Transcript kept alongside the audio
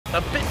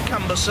a bit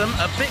cumbersome,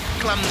 a bit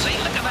clumsy.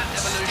 Look at that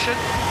evolution.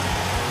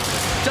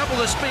 Double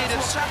the speed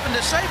of happened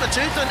to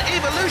Sabretooth, and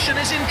Evolution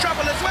is in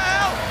trouble as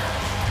well.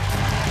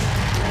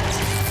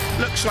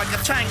 Looks like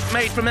a tank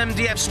made from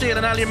MDF steel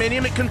and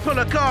aluminium. It can pull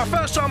a car.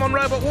 First time on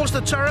Robot Wars,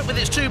 the turret with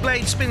its two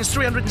blades spins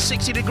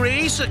 360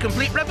 degrees. A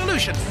complete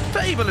revolution for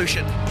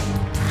Evolution.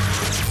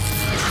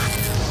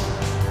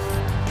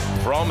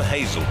 From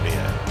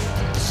Hazelmere,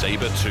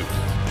 Sabretooth.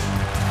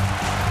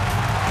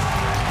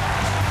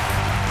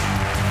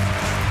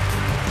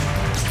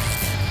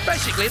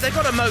 Basically, they've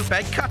got a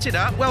moped, cut it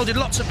up, welded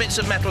lots of bits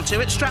of metal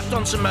to it, strapped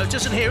on some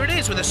motors, and here it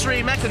is with a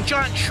 3-mech and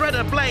giant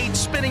shredder blade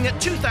spinning at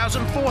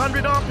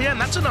 2,400 RPM.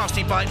 That's a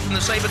nasty bite from the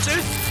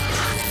Sabretooth.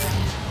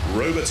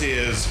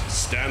 Robotics,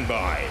 stand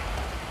by.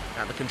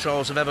 At the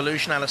controls of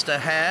Evolution, Alistair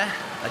Hare,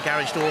 a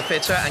garage door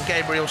fitter, and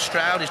Gabriel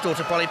Stroud, his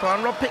daughter Polly Parr,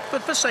 and Rob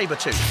Pickford for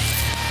Sabretooth.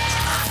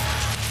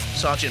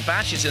 Sergeant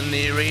Bash is in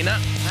the arena.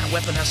 That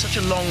weapon has such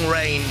a long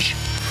range.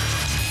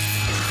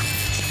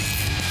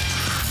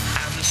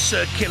 And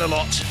Sir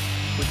Kill-A-Lot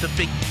with the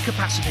big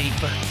capacity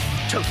for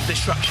total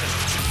destruction.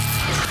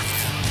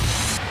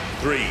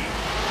 3, 2, 1,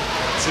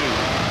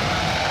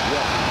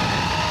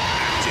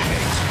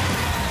 activate.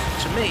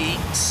 To me,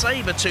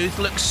 Sabretooth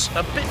looks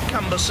a bit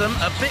cumbersome,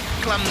 a bit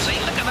clumsy.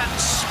 Look at that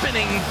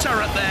spinning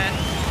turret there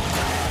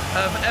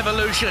of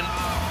Evolution.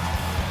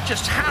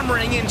 Just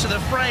hammering into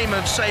the frame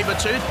of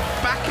Sabretooth,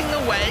 backing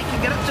away,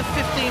 can get up to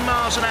 15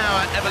 miles an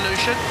hour,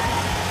 Evolution.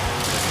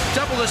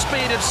 Double the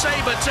speed of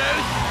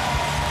Sabretooth,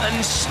 and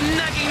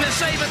snagging the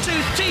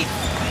Sabretooth teeth.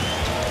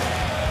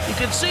 You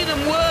can see them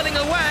whirling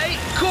away,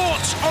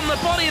 caught on the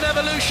body of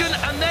Evolution,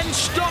 and then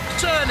stop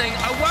turning.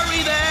 A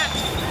worry there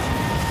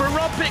for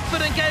Rob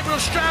Pickford and Gabriel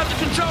Stroud. The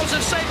controls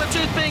of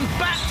Sabretooth being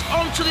backed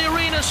onto the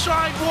arena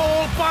side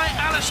wall by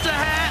Alistair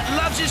Hare.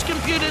 Loves his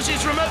computers,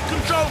 his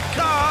remote-controlled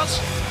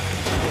cars.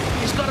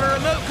 He's got a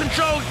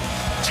remote-controlled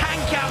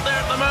tank out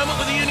there at the moment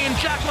with a Union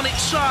Jack on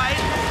its side.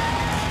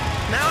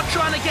 Now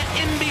trying to get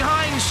in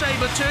behind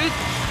Sabretooth.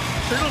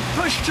 A little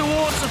push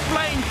towards the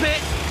flame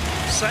pit.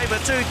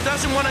 Sabretooth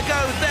doesn't want to go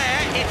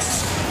there.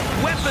 It's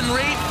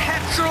weaponry,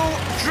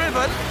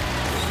 petrol-driven.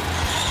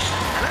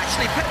 And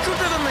actually,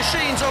 petrol-driven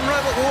machines on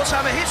Robot Wars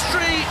have a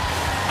history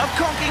of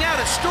conking out,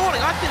 of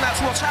stalling. I think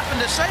that's what's happened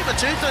to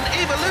Sabretooth, and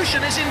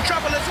Evolution is in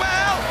trouble as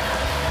well.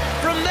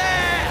 From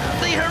there,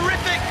 the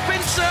horrific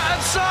pincer of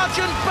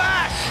Sergeant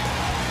Bash.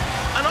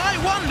 And I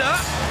wonder,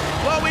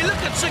 while we look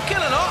at Sir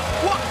Kill-A-Lot,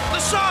 what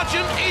the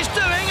Sergeant is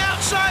doing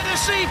outside of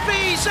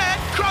CPZ,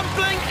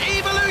 crumpling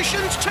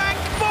Evolution's tank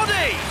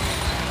body.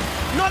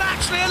 Not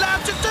actually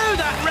allowed to do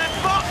that,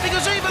 Redbot,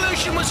 because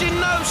Evolution was in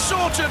no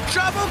sort of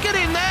trouble. Get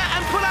in there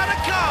and pull out a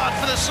card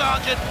for the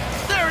Sergeant.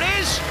 There it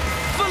is,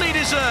 fully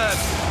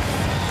deserved.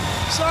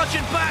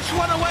 Sergeant Bash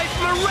won away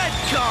from a red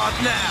card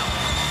now.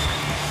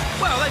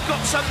 Well, they've got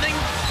something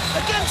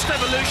against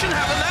Evolution,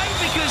 haven't they?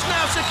 Because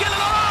now Sir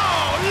Kill-A-Lot,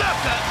 oh,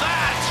 look at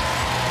that!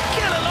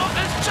 Kill-A-Lot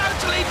has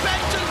totally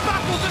bent and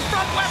buckled the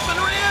front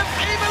weaponry of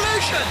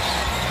Evolution.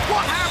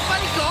 What have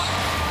they got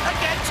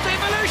against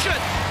Evolution?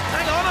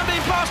 Hang on, I'm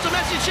being passed a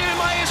message here in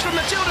my ears from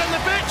Matilda in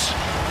the pitch.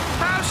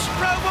 House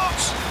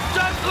robots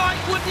don't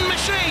like wooden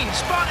machines,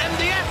 but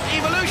MDF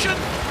Evolution,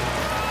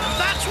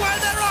 that's why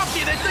they're after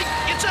you. They think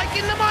you're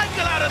taking the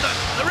Michael out of them.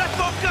 The ref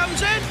bot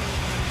comes in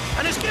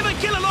and has given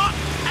Kill-A-Lot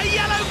a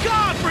yellow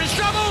card for his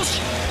troubles.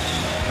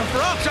 And for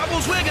our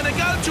troubles, we're going to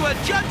go to a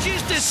judge's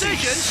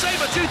decision.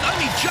 Sabretooth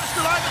only just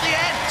alive at the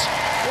end.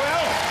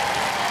 Well,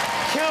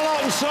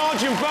 Kill-A-Lot and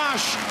Sergeant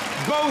Bash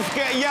both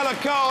get yellow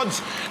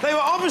cards. They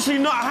were obviously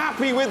not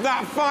happy with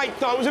that fight,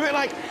 though. It was a bit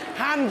like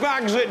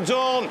handbags at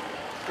dawn.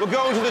 We're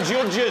going to the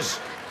judges.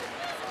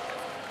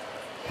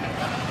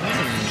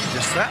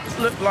 Does that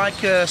look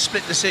like a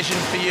split decision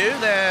for you?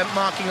 They're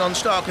marking on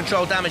style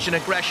control, damage and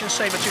aggression.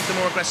 Sabretooth the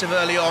more aggressive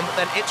early on, but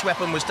then its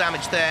weapon was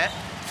damaged there.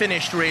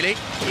 Finished, really.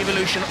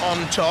 Evolution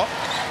on top.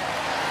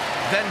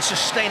 Then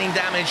sustaining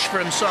damage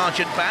from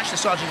Sergeant Bash. The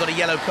Sergeant got a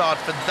yellow card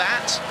for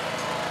that.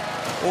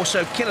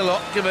 Also,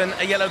 Kill-A-Lot given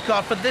a yellow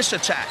card for this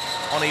attack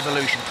on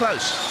Evolution.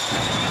 Close.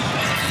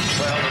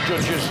 Well, the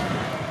judges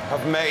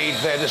have made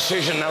their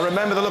decision. Now,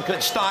 remember, they're looking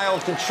at style,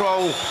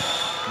 control,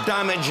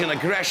 damage and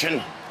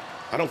aggression.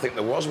 I don't think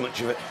there was much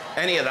of it,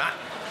 any of that.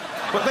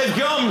 But they've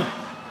gone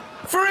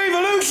for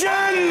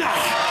Evolution!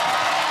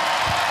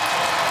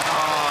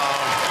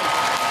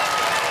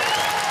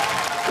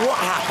 What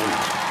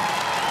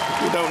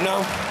happened? You don't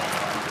know?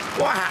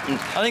 What happened?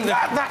 I think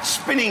that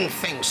spinning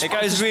thing. It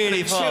goes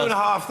really fast.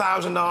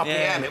 2,500 RPM.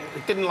 Yeah.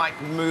 It didn't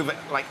like move it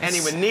like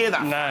anywhere near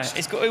that. No, fast.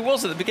 it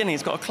was at the beginning.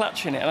 It's got a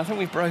clutch in it, and I think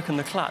we've broken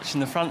the clutch in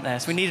the front there.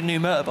 So we need a new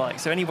motorbike.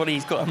 So anybody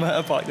who's got a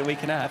motorbike that we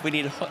can have, we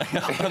need a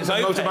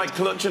motorbike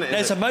clutch in it. No,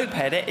 it's a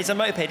moped. It's a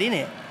moped in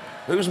it.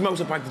 Whose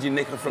motorbike did you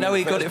nick from? No,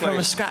 we got it from a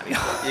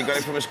scrapyard. You got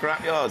it from a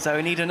scrapyard. So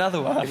we need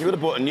another one. If you would have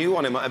bought a new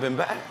one, it might have been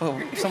better. Well,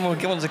 if someone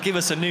wants to give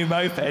us a new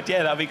moped,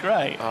 yeah, that'd be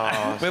great.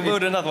 Oh, we'll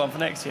build another one for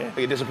next year.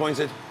 Are you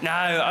disappointed?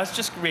 No, it's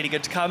just really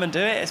good to come and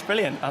do it. It's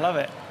brilliant. I love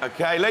it.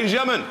 OK, ladies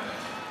and gentlemen,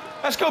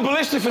 let's go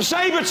ballistic for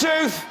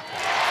Sabretooth.